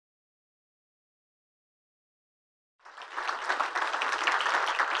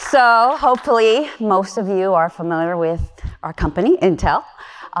So hopefully most of you are familiar with our company, Intel,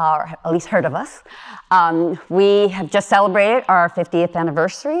 or at least heard of us. We have just celebrated our 50th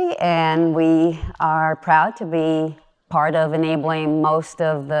anniversary, and we are proud to be part of enabling most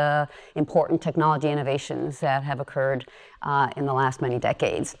of the important technology innovations that have occurred in the last many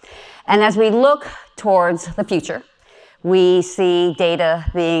decades. And as we look towards the future, we see data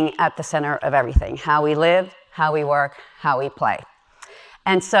being at the center of everything: how we live, how we work, how we play.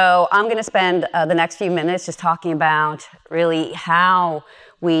 And so I'm going to spend the next few minutes just talking about really how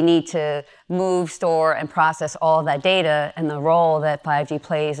we need to move, store, and process all of that data, and the role that 5G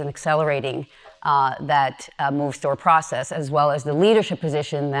plays in accelerating that move, store, process, as well as the leadership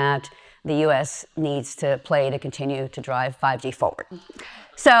position that the US needs to play to continue to drive 5G forward.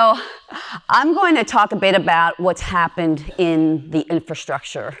 So I'm going to talk a bit about what's happened in the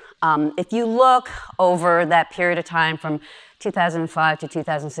infrastructure. If you look over that period of time from 2005 to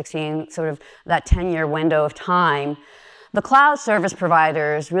 2016, sort of that 10-year window of time, the cloud service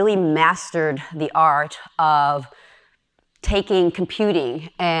providers really mastered the art of taking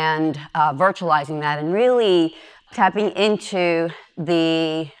computing and virtualizing that, and really tapping into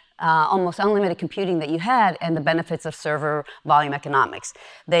the almost unlimited computing that you had and the benefits of server volume economics.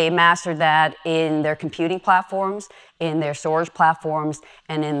 They mastered that in their computing platforms, in their storage platforms,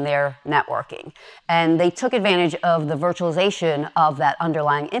 and in their networking. And they took advantage of the virtualization of that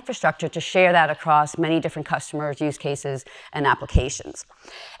underlying infrastructure to share that across many different customers, use cases, and applications.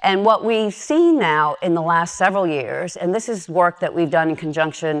 And what we've seen now in the last several years, and this is work that we've done in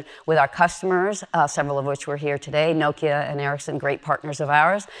conjunction with our customers, several of which were here today, Nokia and Ericsson, great partners of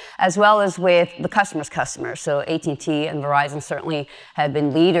ours, as well as with the customer's customers. So AT&T and Verizon certainly have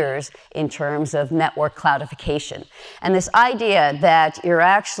been leaders in terms of network cloudification. And this idea that you're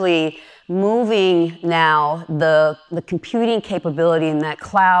actually moving now the computing capability in that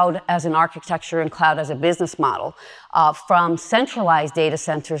cloud as an architecture and cloud as a business model from centralized data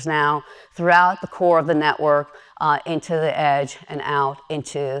centers now throughout the core of the network into the edge and out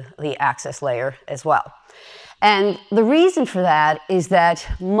into the access layer as well. And the reason for that is that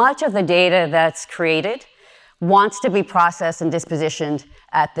much of the data that's created wants to be processed and dispositioned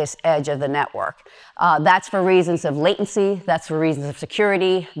at this edge of the network. That's for reasons of latency, that's for reasons of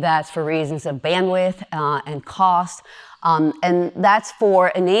security, that's for reasons of bandwidth and cost, and that's for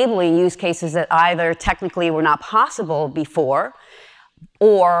enabling use cases that either technically were not possible before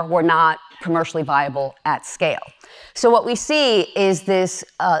or were not commercially viable at scale. So what we see is this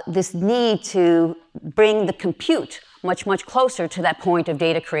need to bring the compute much, much closer to that point of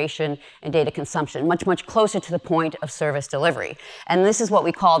data creation and data consumption, much, much closer to the point of service delivery. And this is what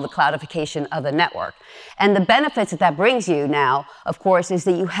we call the cloudification of the network. And the benefits that that brings you now, of course, is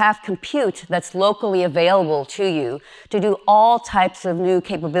that you have compute that's locally available to you to do all types of new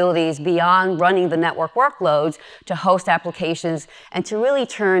capabilities beyond running the network workloads to host applications and to really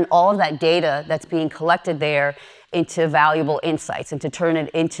turn all of that data that's being collected there into valuable insights and to turn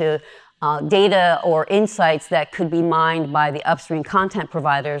it into data or insights that could be mined by the upstream content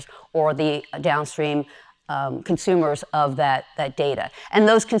providers or the downstream consumers of that data. And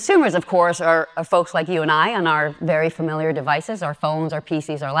those consumers, of course, are folks like you and I on our very familiar devices, our phones, our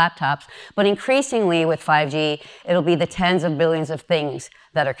PCs, our laptops. But increasingly with 5G, it'll be the tens of billions of things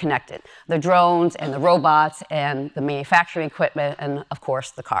that are connected. The drones and the robots and the manufacturing equipment and, of course,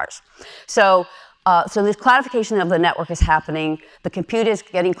 the cars. So this cloudification of the network is happening, the compute is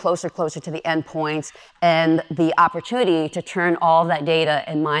getting closer to the endpoints, and the opportunity to turn all of that data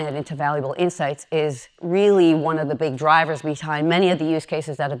and mine it into valuable insights is really one of the big drivers behind many of the use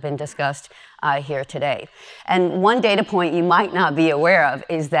cases that have been discussed here today. And one data point you might not be aware of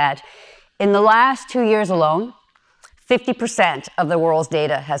is that in the last 2 years alone, 50% of the world's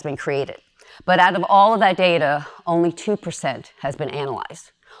data has been created. But out of all of that data, only 2% has been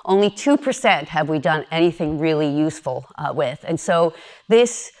analyzed. Only 2% have we done anything really useful with. And so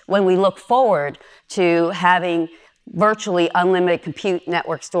this, when we look forward to having virtually unlimited compute,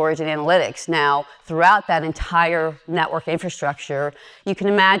 network storage, and analytics now throughout that entire network infrastructure, you can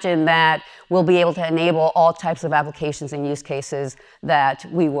imagine that we'll be able to enable all types of applications and use cases that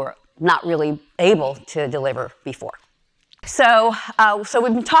we were not really able to deliver before. So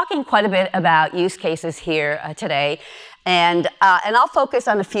we've been talking quite a bit about use cases here today, and I'll focus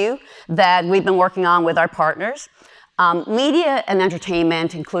on a few that we've been working on with our partners. Media and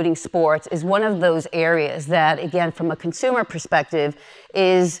entertainment, including sports, is one of those areas that, again, from a consumer perspective,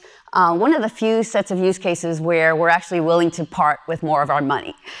 is one of the few sets of use cases where we're actually willing to part with more of our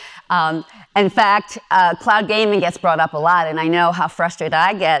money. In fact, cloud gaming gets brought up a lot, and I know how frustrated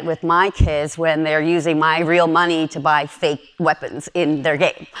I get with my kids when they're using my real money to buy fake weapons in their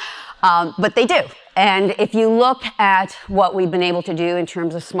game. But they do. And if you look at what we've been able to do in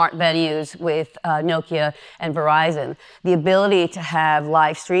terms of smart venues with Nokia and Verizon, the ability to have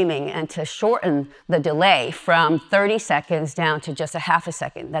live streaming and to shorten the delay from 30 seconds down to just a half a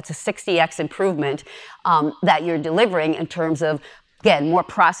second. That's a 60x improvement that you're delivering in terms of, again, more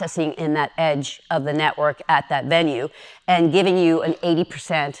processing in that edge of the network at that venue and giving you an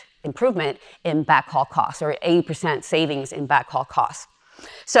 80% improvement in backhaul costs or 80% savings in backhaul costs.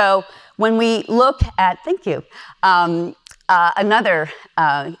 So when we look at, thank you, another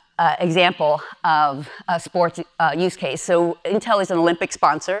example of a sports use case. So Intel is an Olympic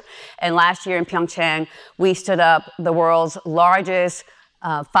sponsor, and last year in Pyeongchang, we stood up the world's largest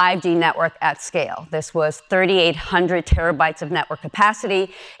 5G network at scale. This was 3,800 terabytes of network capacity.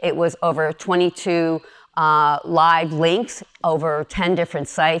 It was over 22 live links over 10 different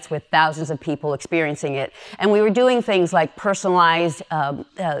sites with thousands of people experiencing it. And we were doing things like personalized,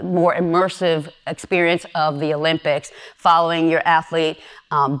 more immersive experience of the Olympics, following your athlete,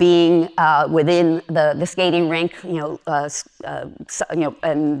 being within the skating rink, and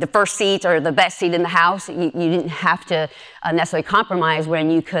the first seat or the best seat in the house. You didn't have to necessarily compromise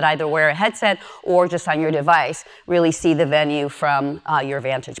when you could either wear a headset or just on your device really see the venue from your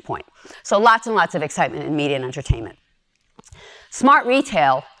vantage point. So lots and lots of excitement in media and entertainment. Smart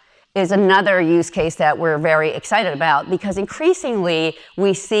retail is another use case that we're very excited about because increasingly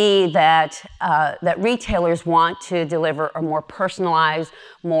we see that, that retailers want to deliver a more personalized,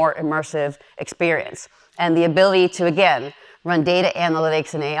 more immersive experience. And the ability to, again, run data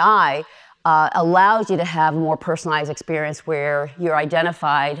analytics and AI allows you to have a more personalized experience where you're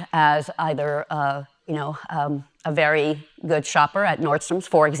identified as either a very good shopper at Nordstrom's,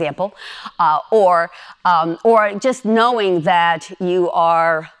 for example, or just knowing that you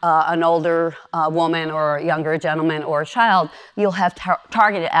are an older woman or a younger gentleman or a child, you'll have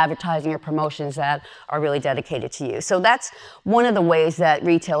targeted advertising or promotions that are really dedicated to you. So that's one of the ways that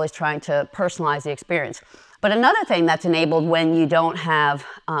retail is trying to personalize the experience. But another thing that's enabled when you don't have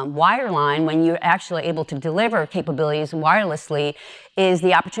wireline, when you're actually able to deliver capabilities wirelessly, is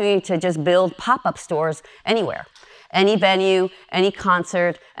the opportunity to just build pop-up stores anywhere. Any venue, any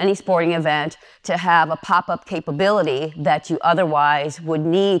concert, any sporting event, to have a pop-up capability that you otherwise would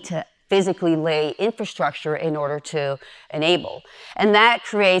need to physically lay infrastructure in order to enable. And that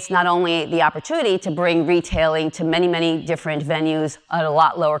creates not only the opportunity to bring retailing to many, many different venues at a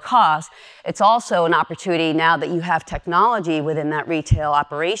lot lower cost, it's also an opportunity now that you have technology within that retail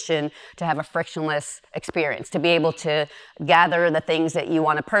operation to have a frictionless experience, to be able to gather the things that you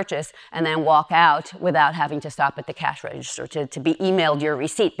want to purchase and then walk out without having to stop at the cash register, to be emailed your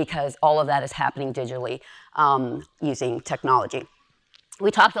receipt because all of that is happening digitally using technology. We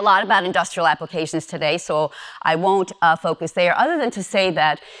talked a lot about industrial applications today, so I won't focus there, other than to say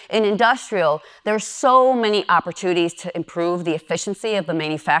that in industrial, there are so many opportunities to improve the efficiency of the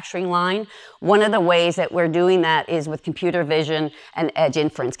manufacturing line. One of the ways that we're doing that is with computer vision and edge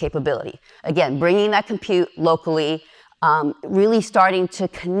inference capability. Again, bringing that compute locally, really starting to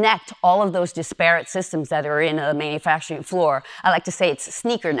connect all of those disparate systems that are in a manufacturing floor. I like to say it's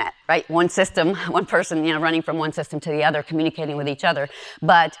sneaker net, right? One system, one person, running from one system to the other, communicating with each other.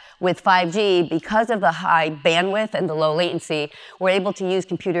 But with 5G, because of the high bandwidth and the low latency, we're able to use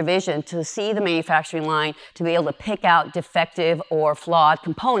computer vision to see the manufacturing line, to be able to pick out defective or flawed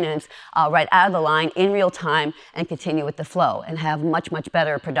components right out of the line in real time and continue with the flow and have much, much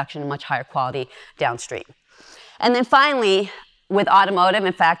better production and much higher quality downstream. And then finally, with automotive,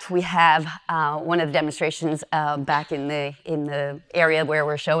 in fact, we have one of the demonstrations back in the area where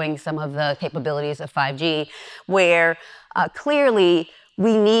we're showing some of the capabilities of 5G, where clearly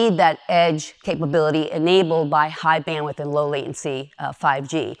we need that edge capability enabled by high bandwidth and low latency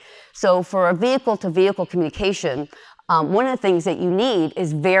 5G. So for a vehicle-to-vehicle communication, one of the things that you need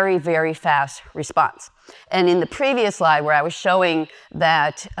is very, very fast response. And in the previous slide where I was showing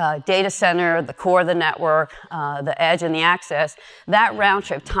that data center, the core of the network, the edge and the access, that round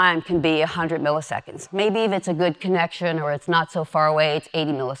trip time can be 100 milliseconds. Maybe if it's a good connection or it's not so far away, it's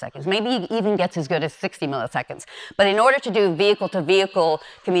 80 milliseconds. Maybe it even gets as good as 60 milliseconds. But in order to do vehicle-to-vehicle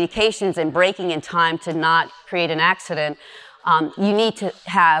communications and braking in time to not create an accident, you need to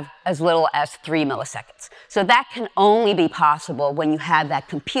have as little as 3 milliseconds. So that can only be possible when you have that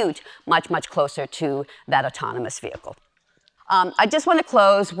compute much, much closer to that autonomous vehicle. I just want to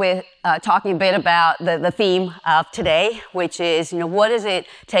close with talking a bit about the theme of today, which is, what does it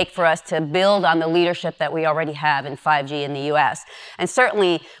take for us to build on the leadership that we already have in 5G in the US? And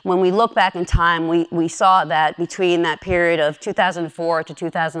certainly, when we look back in time, we saw that between that period of 2004 to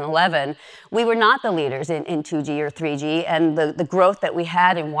 2011, we were not the leaders in 2G or 3G, and the growth that we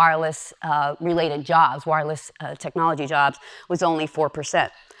had in wireless related jobs, wireless technology jobs, was only 4%.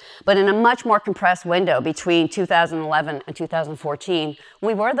 But in a much more compressed window between 2011 and 2014,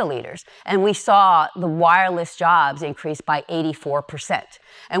 we were the leaders. And we saw the wireless jobs increase by 84%.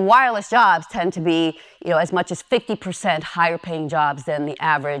 And wireless jobs tend to be as much as 50% higher paying jobs than the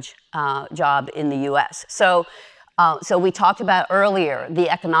average job in the US. So we talked about earlier the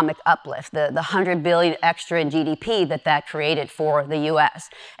economic uplift, the 100 billion extra in GDP that created for the U.S.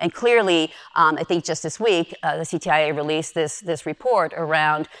 And clearly, I think just this week, the CTIA released this report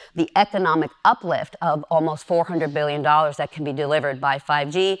around the economic uplift of almost $400 billion that can be delivered by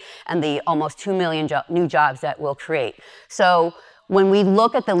 5G and the almost 2 million new jobs that will create. So when we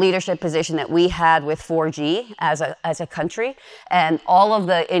look at the leadership position that we had with 4G as a country, and all of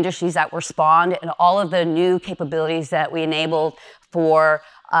the industries that were spawned, and all of the new capabilities that we enabled for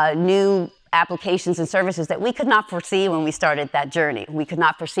new applications and services that we could not foresee when we started that journey. We could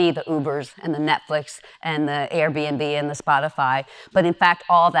not foresee the Ubers and the Netflix and the Airbnb and the Spotify. But in fact,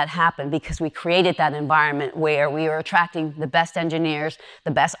 all that happened because we created that environment where we were attracting the best engineers,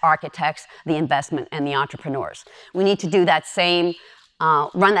 the best architects, the investment, and the entrepreneurs. We need to do that same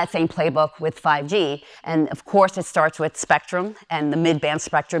run that same playbook with 5G. And of course, it starts with spectrum, and the mid-band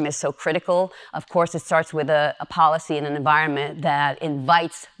spectrum is so critical. Of course, it starts with a policy and an environment that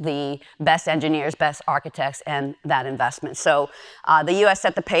invites the best engineers, best architects, and that investment. So the US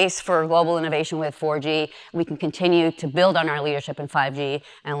set the pace for global innovation with 4G. We can continue to build on our leadership in 5G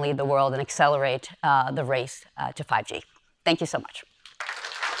and lead the world and accelerate the race to 5G. Thank you so much.